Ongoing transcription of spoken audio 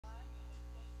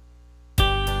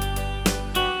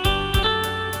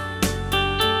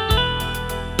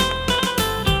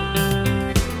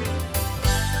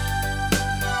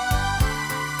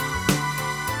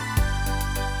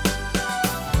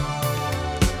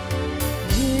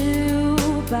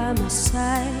by my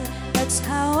side, that's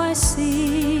how I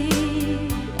see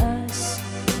us.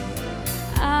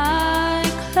 I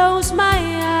close my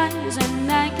eyes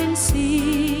and I can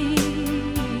see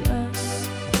us.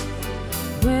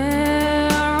 We're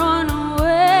on a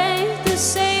way to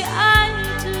say I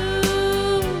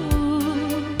do.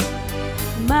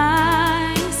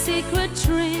 My secret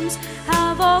dreams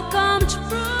have all come true.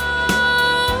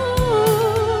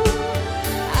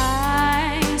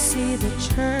 I see the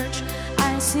church,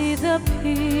 I see the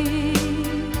people,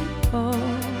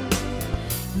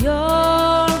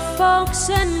 your folks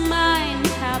and mine,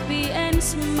 happy and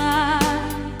smiling.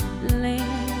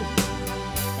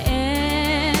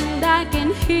 And I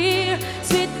can hear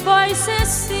sweet voices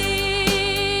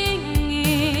singing,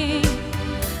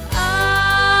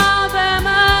 Ave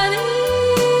Maria.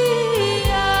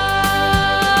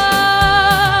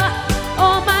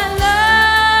 Oh my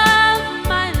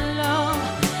love,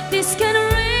 this can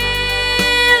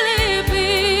really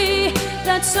be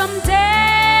that someday